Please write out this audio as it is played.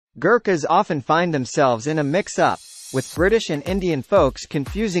Gurkhas often find themselves in a mix-up, with British and Indian folks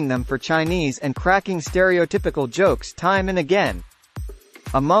confusing them for Chinese and cracking stereotypical jokes time and again.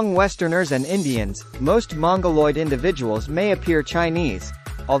 Among Westerners and Indians, most Mongoloid individuals may appear Chinese,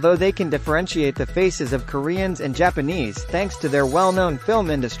 although they can differentiate the faces of Koreans and Japanese thanks to their well-known film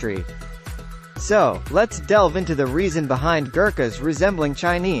industry. So, let's delve into the reason behind Gurkhas resembling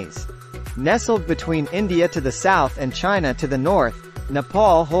Chinese. Nestled between India to the south and China to the north,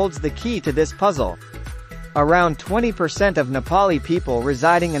 Nepal holds the key to this puzzle. Around 20% of Nepali people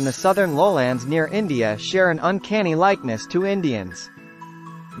residing in the southern lowlands near India share an uncanny likeness to Indians.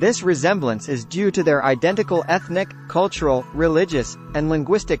 This resemblance is due to their identical ethnic, cultural, religious, and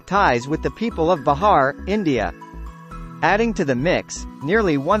linguistic ties with the people of Bihar, India. Adding to the mix,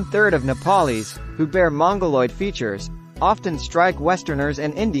 nearly one-third of Nepalis, who bear Mongoloid features, often strike Westerners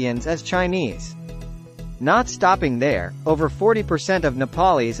and Indians as Chinese. Not stopping there, over 40% of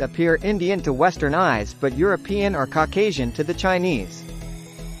Nepalis appear Indian to Western eyes but European or Caucasian to the Chinese.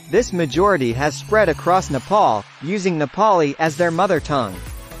 This majority has spread across Nepal, using Nepali as their mother tongue.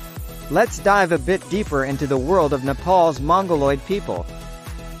 Let's dive a bit deeper into the world of Nepal's Mongoloid people.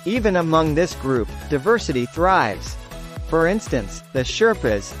 Even among this group, diversity thrives. For instance, the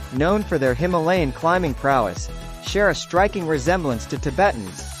Sherpas, known for their Himalayan climbing prowess, share a striking resemblance to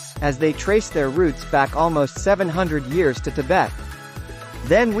Tibetans, as they trace their roots back almost 700 years to Tibet.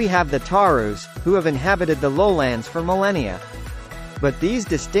 Then we have the Tarus, who have inhabited the lowlands for millennia. But these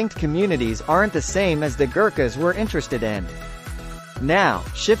distinct communities aren't the same as the Gurkhas we're interested in. Now,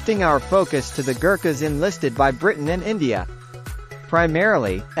 shifting our focus to the Gurkhas enlisted by Britain and India.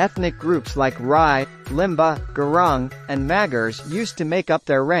 Primarily, ethnic groups like Rai, Limba, Gurung, and Magars used to make up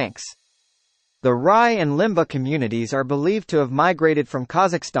their ranks. The Rai and Limba communities are believed to have migrated from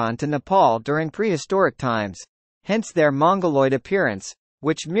Kazakhstan to Nepal during prehistoric times, hence their Mongoloid appearance,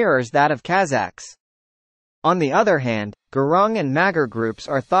 which mirrors that of Kazakhs. On the other hand, Gurung and Magar groups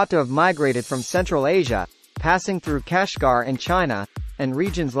are thought to have migrated from Central Asia, passing through Kashgar in China, and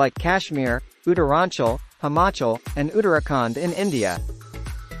regions like Kashmir, Uttaranchal, Himachal, and Uttarakhand in India.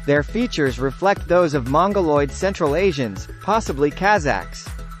 Their features reflect those of Mongoloid Central Asians, possibly Kazakhs.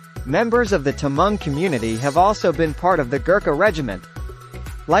 Members of the Tamang community have also been part of the Gurkha regiment.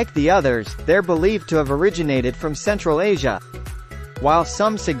 Like the others, they're believed to have originated from Central Asia. While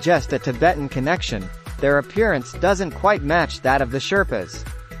some suggest a Tibetan connection, their appearance doesn't quite match that of the Sherpas.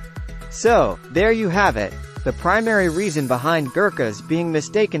 So, there you have it, the primary reason behind Gurkhas being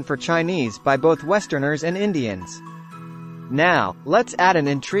mistaken for Chinese by both Westerners and Indians. Now, let's add an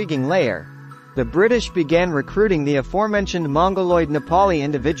intriguing layer. The British began recruiting the aforementioned Mongoloid Nepali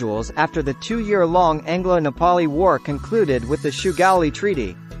individuals after the 2-year-long Anglo-Nepali War concluded with the Shugauli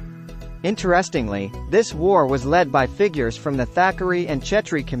Treaty. Interestingly, this war was led by figures from the Thakuri and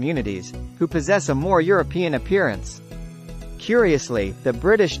Chetri communities, who possess a more European appearance. Curiously, the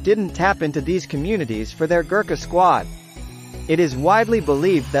British didn't tap into these communities for their Gurkha squad. It is widely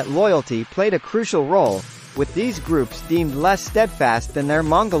believed that loyalty played a crucial role, with these groups deemed less steadfast than their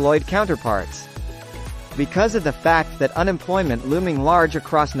Mongoloid counterparts. Because of the fact that unemployment looming large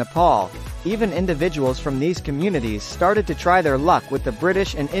across Nepal, even individuals from these communities started to try their luck with the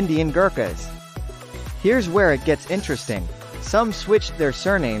British and Indian Gurkhas. Here's where it gets interesting. Some switched their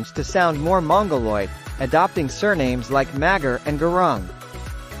surnames to sound more Mongoloid, adopting surnames like Magar and Gurung.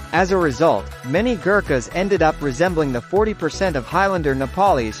 As a result, many Gurkhas ended up resembling the 40% of Highlander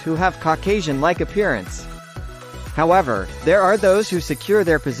Nepalis who have Caucasian-like appearance. However, there are those who secure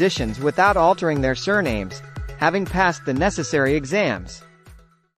their positions without altering their surnames, having passed the necessary exams.